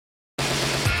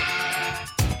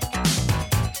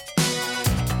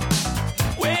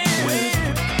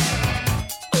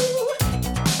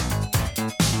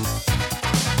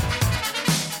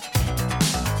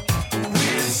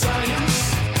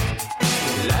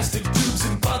plastic tubes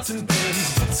and pots and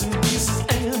pans, bits and pieces,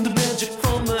 and the magic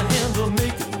from the handle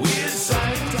making weird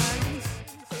signs.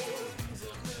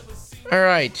 All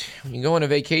right, when you go on a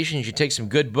vacation, you should take some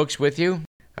good books with you.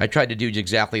 I tried to do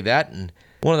exactly that, and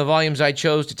one of the volumes I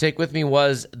chose to take with me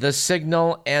was The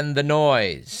Signal and the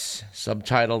Noise,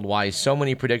 subtitled Why So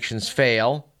Many Predictions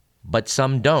Fail, But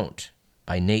Some Don't,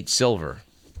 by Nate Silver.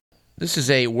 This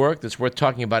is a work that's worth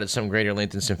talking about at some greater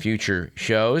length in some future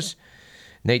shows.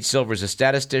 Nate Silver is a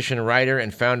statistician, writer,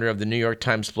 and founder of the New York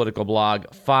Times political blog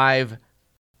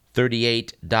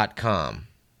 538.com.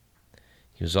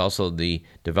 He was also the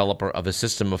developer of a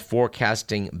system of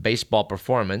forecasting baseball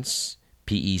performance,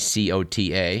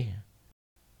 PECOTA,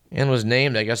 and was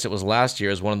named, I guess it was last year,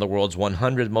 as one of the world's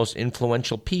 100 most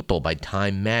influential people by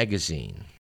Time magazine.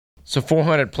 It's a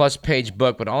 400-plus page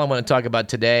book, but all I want to talk about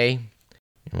today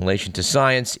in relation to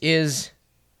science is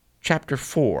Chapter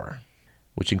 4,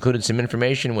 which included some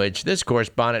information which this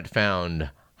correspondent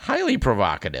found highly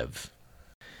provocative.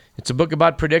 It's a book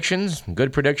about predictions,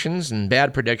 good predictions and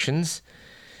bad predictions,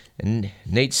 and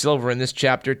Nate Silver in this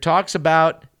chapter talks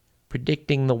about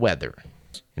predicting the weather.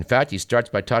 In fact, he starts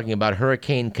by talking about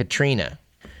Hurricane Katrina.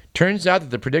 Turns out that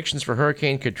the predictions for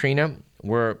Hurricane Katrina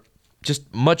were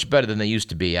just much better than they used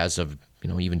to be as of,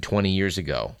 even 20 years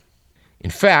ago. In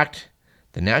fact,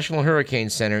 the National Hurricane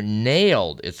Center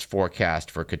nailed its forecast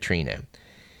for Katrina.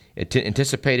 It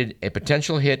anticipated a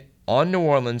potential hit on New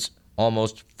Orleans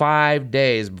almost 5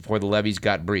 days before the levees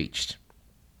got breached.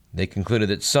 They concluded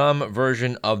that some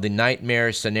version of the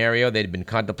nightmare scenario they'd been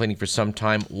contemplating for some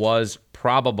time was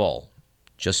probable,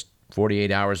 just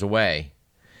 48 hours away.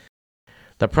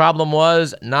 The problem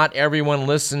was not everyone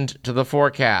listened to the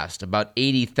forecast. About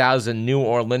 80,000 New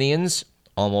Orleanians,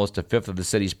 almost a fifth of the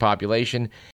city's population,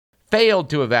 failed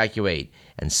to evacuate,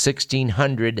 and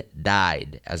 1,600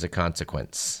 died as a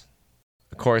consequence.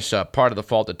 Of course, part of the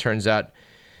fault, it turns out,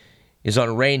 is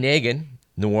on Ray Nagin,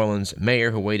 New Orleans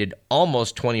mayor, who waited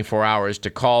almost 24 hours to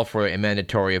call for a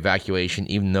mandatory evacuation,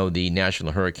 even though the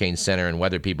National Hurricane Center and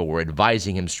weather people were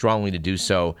advising him strongly to do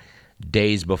so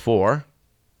days before.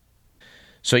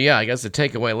 So yeah, I guess the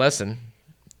takeaway lesson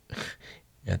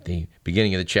at the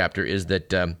beginning of the chapter is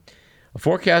that a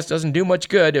forecast doesn't do much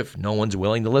good if no one's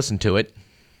willing to listen to it.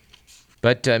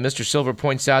 But Mr. Silver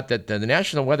points out that the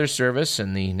National Weather Service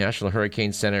and the National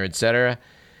Hurricane Center, etc.,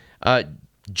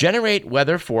 generate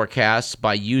weather forecasts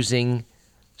by using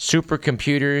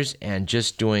supercomputers and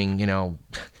just doing,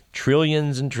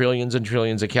 trillions and trillions and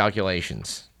trillions of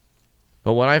calculations.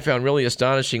 But what I found really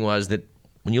astonishing was that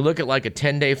when you look at like a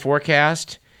 10-day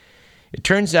forecast, it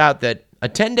turns out that a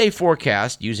 10-day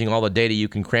forecast, using all the data you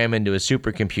can cram into a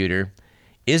supercomputer,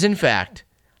 is in fact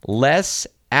less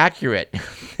accurate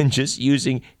than just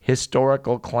using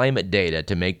historical climate data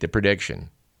to make the prediction.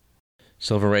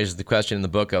 Silver raises the question in the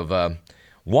book of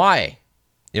why,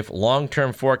 if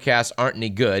long-term forecasts aren't any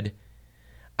good,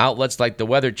 outlets like the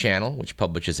Weather Channel, which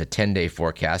publishes a 10-day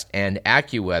forecast, and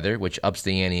AccuWeather, which ups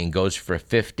the ante and goes for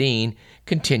 15,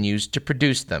 continues to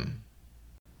produce them.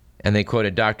 And they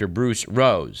quoted Dr. Bruce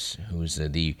Rose, who's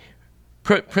the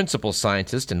principal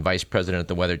scientist and vice president at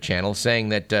the Weather Channel, saying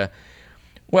that,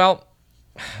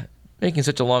 making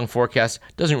such a long forecast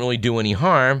doesn't really do any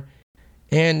harm,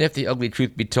 and if the ugly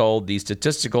truth be told, the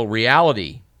statistical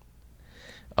reality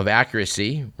of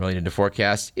accuracy related to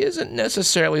forecasts isn't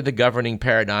necessarily the governing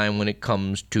paradigm when it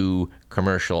comes to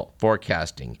commercial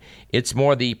forecasting. It's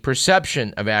more the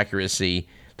perception of accuracy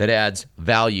that adds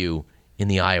value in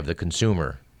the eye of the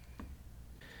consumer.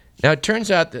 Now, it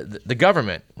turns out that the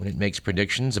government, when it makes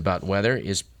predictions about weather,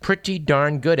 is pretty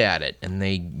darn good at it, and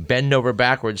they bend over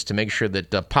backwards to make sure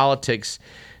that politics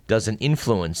doesn't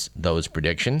influence those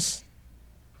predictions.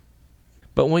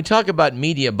 But when we talk about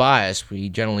media bias, we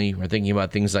generally are thinking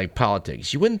about things like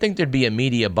politics. You wouldn't think there'd be a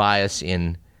media bias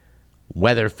in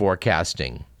weather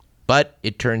forecasting, but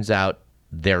it turns out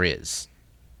there is.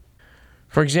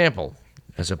 For example,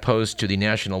 as opposed to the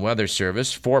National Weather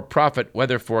Service, for-profit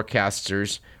weather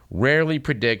forecasters rarely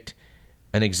predict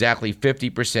an exactly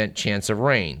 50% chance of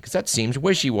rain, because that seems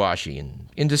wishy-washy and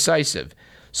indecisive.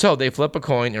 So they flip a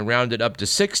coin and round it up to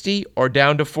 60 or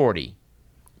down to 40.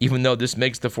 Even though this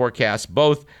makes the forecast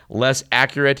both less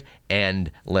accurate and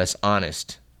less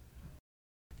honest.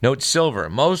 Note Silver,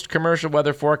 most commercial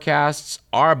weather forecasts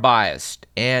are biased,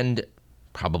 and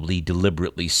probably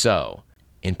deliberately so.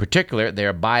 In particular, they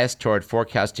are biased toward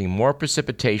forecasting more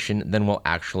precipitation than will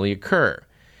actually occur,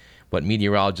 what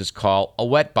meteorologists call a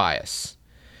wet bias.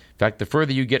 In fact, the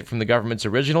further you get from the government's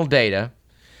original data,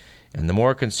 and the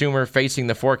more consumer-facing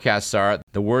the forecasts are,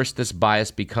 the worse this bias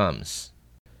becomes.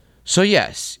 So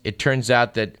yes, it turns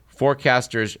out that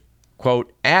forecasters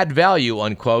quote, add value,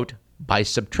 unquote, by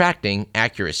subtracting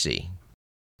accuracy.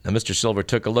 Now, Mr. Silver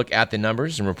took a look at the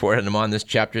numbers and reported them on this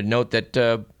chapter to note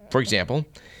that, for example,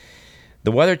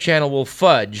 the Weather Channel will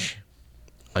fudge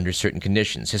under certain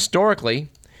conditions. Historically,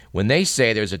 when they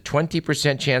say there's a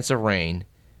 20% chance of rain,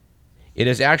 it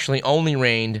has actually only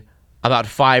rained about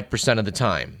 5% of the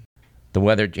time. The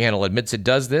Weather Channel admits it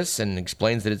does this and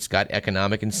explains that it's got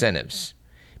economic incentives.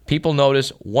 People notice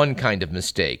one kind of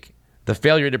mistake, the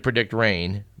failure to predict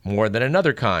rain, more than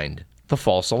another kind, the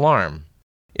false alarm.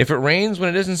 If it rains when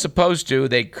it isn't supposed to,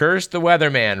 they curse the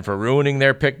weatherman for ruining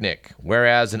their picnic,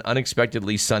 whereas an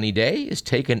unexpectedly sunny day is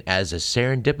taken as a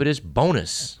serendipitous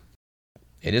bonus.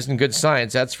 It isn't good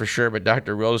science, that's for sure, but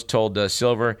Dr. Rose told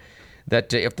Silver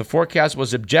that if the forecast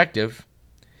was objective,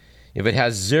 if it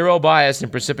has zero bias in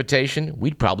precipitation,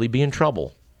 we'd probably be in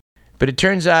trouble. But it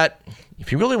turns out,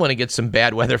 if you really want to get some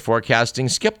bad weather forecasting,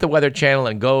 skip the Weather Channel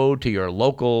and go to your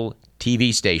local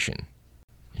TV station.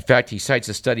 In fact, he cites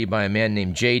a study by a man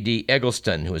named J.D.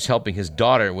 Eggleston, who is helping his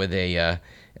daughter with a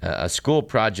school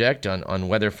project on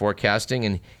weather forecasting,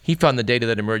 and he found the data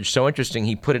that emerged so interesting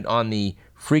he put it on the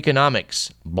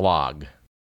Freakonomics blog.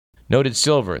 Noted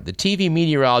Silver, the TV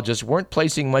meteorologists weren't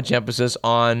placing much emphasis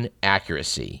on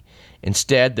accuracy.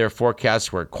 Instead, their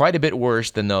forecasts were quite a bit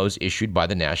worse than those issued by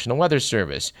the National Weather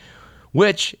Service,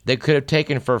 which they could have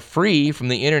taken for free from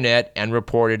the internet and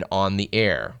reported on the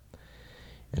air.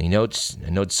 And he notes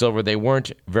Silver, they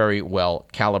weren't very well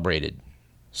calibrated.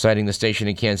 Citing the station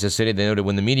in Kansas City, they noted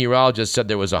when the meteorologist said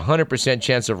there was a 100%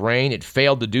 chance of rain, it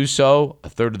failed to do so a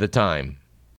third of the time.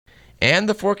 And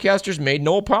the forecasters made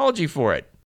no apology for it.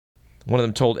 One of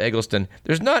them told Eggleston,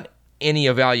 there's not any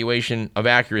evaluation of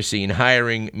accuracy in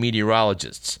hiring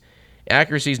meteorologists.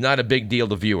 Accuracy is not a big deal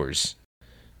to viewers.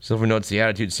 Silver notes the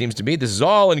attitude seems to be, this is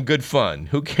all in good fun.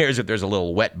 Who cares if there's a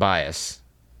little wet bias?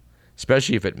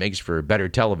 Especially if it makes for better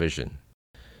television.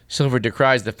 Silver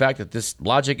decries the fact that this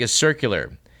logic is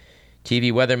circular.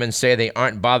 TV weathermen say they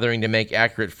aren't bothering to make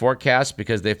accurate forecasts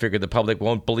because they figure the public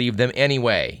won't believe them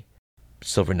anyway.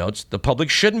 Silver notes the public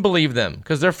shouldn't believe them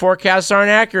because their forecasts aren't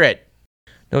accurate.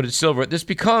 Noted Silver, this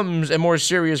becomes a more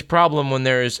serious problem when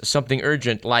there is something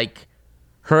urgent like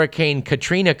Hurricane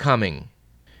Katrina coming.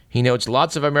 He notes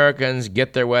lots of Americans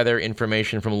get their weather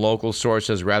information from local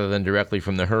sources rather than directly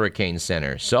from the Hurricane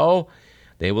Center. So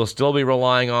they will still be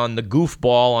relying on the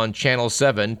goofball on Channel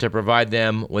 7 to provide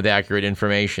them with accurate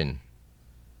information.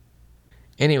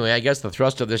 Anyway, I guess the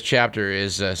thrust of this chapter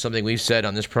is something we've said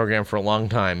on this program for a long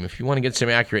time. If you want to get some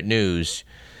accurate news,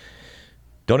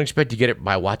 don't expect to get it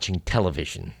by watching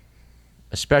television,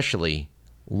 especially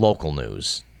local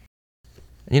news.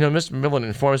 You know, Mr. Millen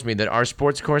informs me that our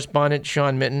sports correspondent,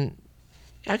 Sean Minton,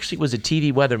 actually was a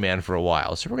TV weatherman for a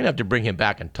while, so we're going to have to bring him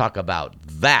back and talk about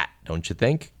that, don't you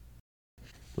think?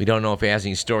 We don't know if he has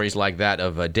any stories like that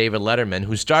of David Letterman,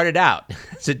 who started out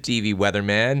as a TV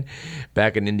weatherman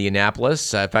back in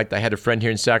Indianapolis. In fact, I had a friend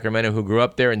here in Sacramento who grew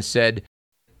up there and said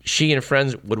she and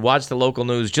friends would watch the local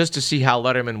news just to see how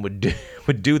Letterman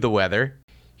would do the weather.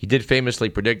 He did famously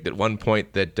predict at one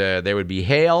point that there would be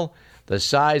hail the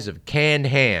size of canned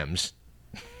hams,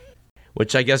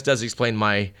 which I guess does explain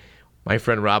my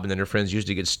friend Robin and her friends used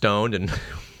to get stoned and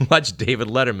watch David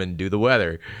Letterman do the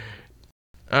weather.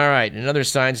 All right, in other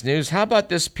science news, how about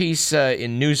this piece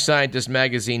in New Scientist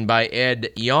magazine by Ed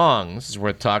Yong? This is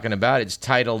worth talking about. It's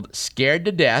titled Scared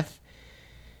to Death,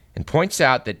 and points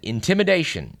out that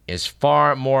intimidation is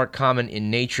far more common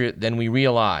in nature than we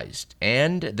realized,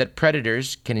 and that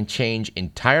predators can change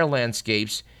entire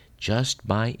landscapes just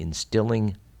by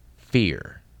instilling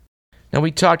fear. Now,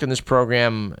 we talked in this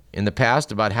program in the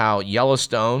past about how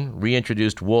Yellowstone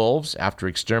reintroduced wolves after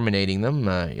exterminating them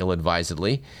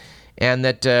ill-advisedly, and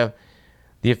that the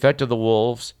effect of the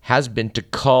wolves has been to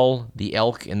cull the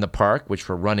elk in the park, which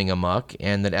were running amok,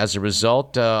 and that as a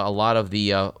result, a lot of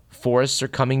the forests are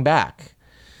coming back.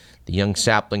 The young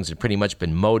saplings had pretty much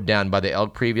been mowed down by the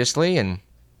elk previously, and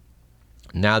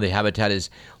now the habitat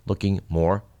is looking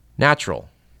more natural.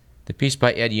 The piece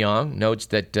by Ed Yong notes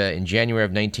that in January of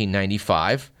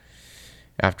 1995,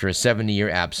 after a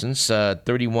 70-year absence,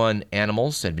 31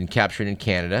 animals had been captured in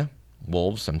Canada,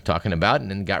 wolves I'm talking about, and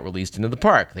then got released into the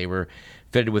park. They were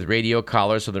fitted with radio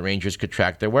collars so the rangers could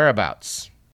track their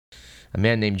whereabouts. A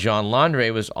man named John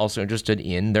Landry was also interested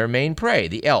in their main prey,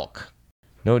 the elk.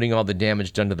 Noting all the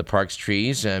damage done to the park's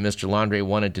trees, Mr. Landry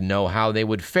wanted to know how they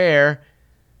would fare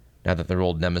now that their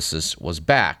old nemesis was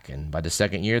back, and by the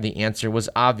second year, the answer was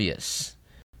obvious.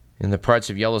 In the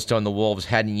parts of Yellowstone the wolves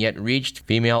hadn't yet reached,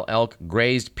 female elk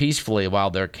grazed peacefully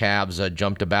while their calves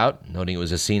jumped about, noting it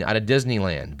was a scene out of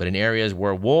Disneyland. But in areas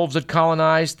where wolves had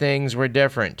colonized, things were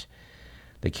different.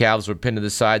 The calves were pinned to the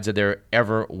sides of their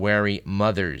ever-wary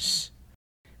mothers.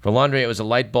 For Landry, it was a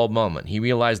light bulb moment. He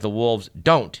realized the wolves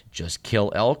don't just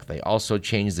kill elk, they also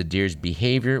change the deer's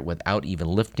behavior without even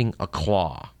lifting a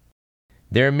claw.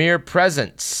 Their mere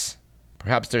presence,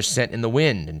 perhaps their scent in the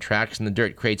wind and tracks in the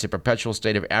dirt, creates a perpetual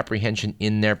state of apprehension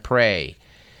in their prey.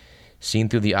 Seen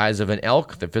through the eyes of an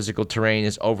elk, the physical terrain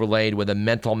is overlaid with a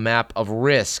mental map of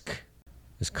risk.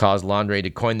 This caused Landry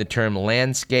to coin the term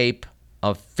landscape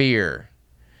of fear.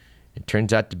 It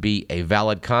turns out to be a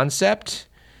valid concept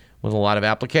with a lot of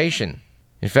application.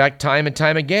 In fact, time and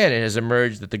time again, it has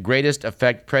emerged that the greatest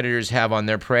effect predators have on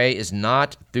their prey is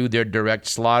not through their direct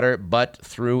slaughter, but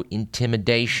through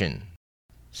intimidation.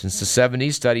 Since the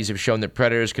 70s, studies have shown that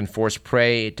predators can force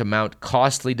prey to mount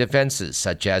costly defenses,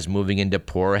 such as moving into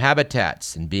poorer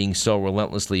habitats and being so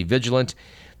relentlessly vigilant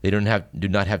they do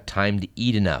not have time to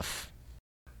eat enough.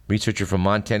 Researcher from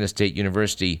Montana State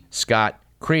University, Scott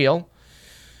Creel,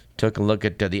 took a look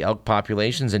at the elk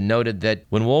populations and noted that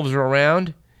when wolves were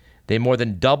around, they more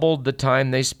than doubled the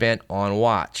time they spent on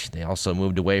watch. They also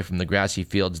moved away from the grassy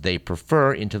fields they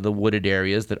prefer into the wooded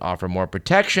areas that offer more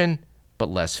protection but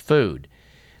less food.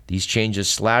 These changes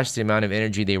slashed the amount of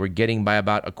energy they were getting by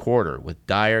about a quarter, with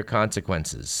dire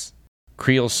consequences.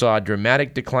 Creel saw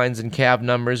dramatic declines in calf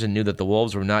numbers and knew that the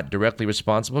wolves were not directly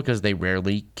responsible because they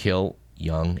rarely kill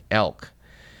young elk.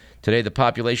 Today, the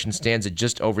population stands at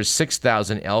just over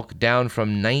 6,000 elk, down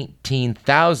from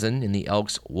 19,000 in the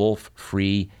elk's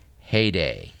wolf-free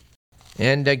heyday.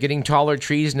 And getting taller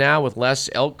trees now with less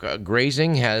elk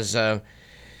grazing has had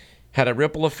a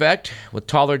ripple effect. With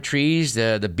taller trees,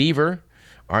 the beaver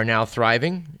are now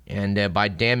thriving, and by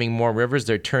damming more rivers,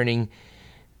 they're turning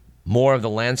more of the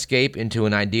landscape into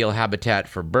an ideal habitat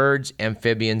for birds,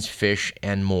 amphibians, fish,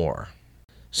 and more.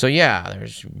 So yeah,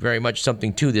 there's very much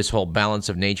something to this whole balance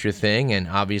of nature thing, and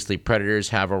obviously predators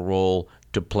have a role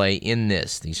to play in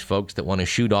this. These folks that want to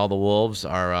shoot all the wolves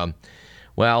are,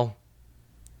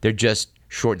 they're just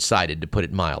short-sighted, to put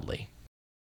it mildly.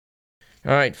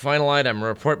 All right, final item. A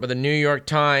report by the New York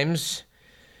Times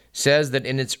says that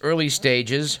in its early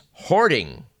stages,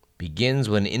 hoarding begins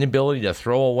with an inability to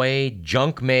throw away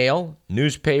junk mail,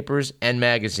 newspapers, and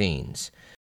magazines.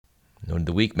 Noted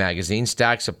the Week magazine,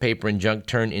 stacks of paper and junk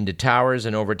turn into towers,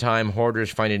 and over time,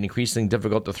 hoarders find it increasingly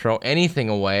difficult to throw anything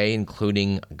away,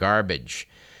 including garbage.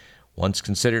 Once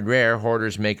considered rare,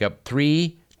 hoarders make up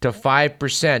 3 to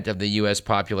 5% of the U.S.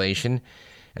 population,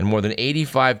 and more than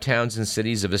 85 towns and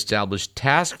cities have established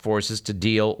task forces to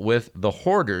deal with the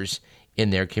hoarders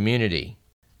in their community.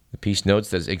 The piece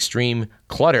notes that extreme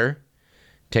clutter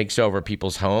takes over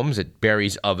people's homes. It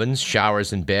buries ovens,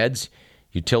 showers, and beds.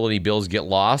 Utility bills get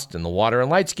lost, and the water and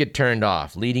lights get turned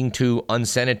off, leading to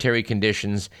unsanitary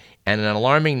conditions and an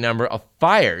alarming number of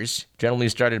fires, generally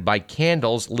started by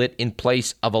candles lit in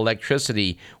place of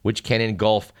electricity, which can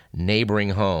engulf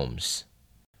neighboring homes.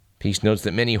 Piece notes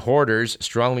that many hoarders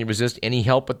strongly resist any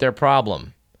help with their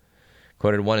problem.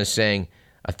 Quoted one as saying,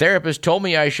 "A therapist told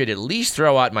me I should at least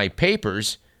throw out my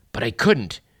papers, but I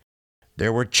couldn't.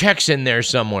 There were checks in there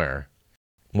somewhere."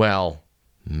 Well,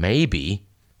 maybe,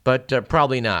 but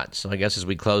probably not. So I guess as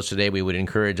we close today, we would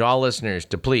encourage all listeners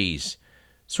to please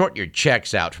sort your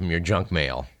checks out from your junk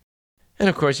mail. And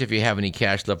of course, if you have any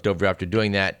cash left over after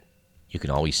doing that, you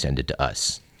can always send it to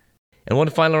us. And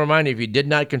one final reminder, if you did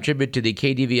not contribute to the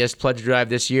KDVS Pledge Drive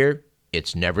this year,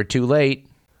 it's never too late.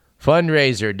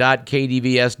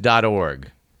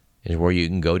 Fundraiser.kdvs.org is where you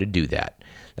can go to do that.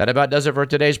 That about does it for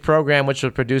today's program, which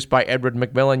was produced by Edward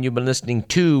McMillan. You've been listening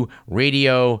to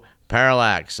Radio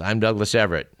Parallax. I'm Douglas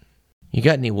Everett. You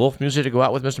got any wolf music to go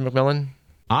out with, Mr. McMillan?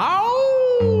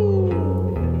 Oh!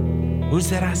 Who's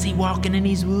that I see walking in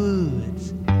these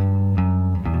woods?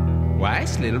 Why,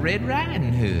 it's Little Red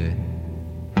Riding Hood.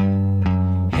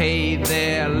 Hey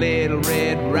there, Little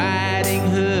Red Riding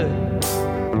Hood.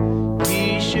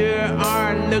 You sure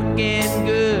are looking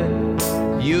good.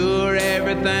 You're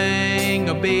everything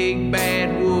a big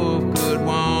bad wolf could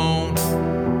want.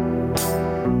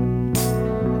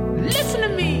 Listen to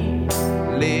me,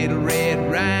 Little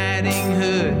Red Riding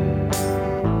Hood.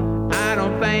 I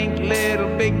don't think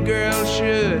little big girls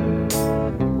should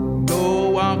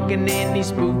go walking in these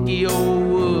spooky old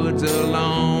woods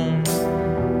alone.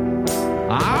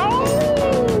 Ow!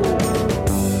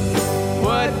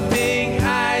 What big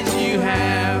eyes you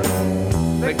have,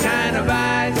 the kind of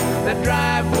eyes that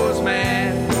drive wolves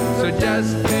mad. So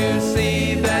just to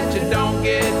see that you don't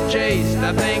get chased,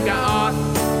 I think I ought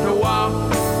to walk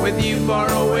with you for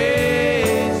a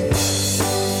ways.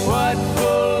 What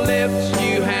full lips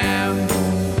you have,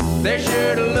 they're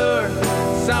sure to lure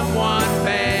someone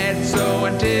bad. So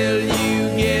until you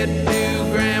get to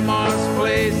Grandma's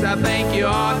place, I think you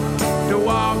ought to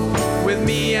walk with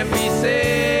me and be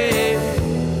safe.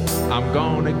 I'm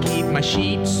gonna keep my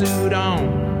sheet suit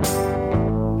on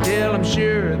till I'm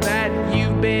sure that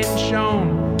you've been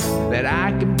shown that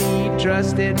I can be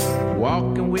trusted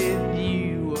walking with you.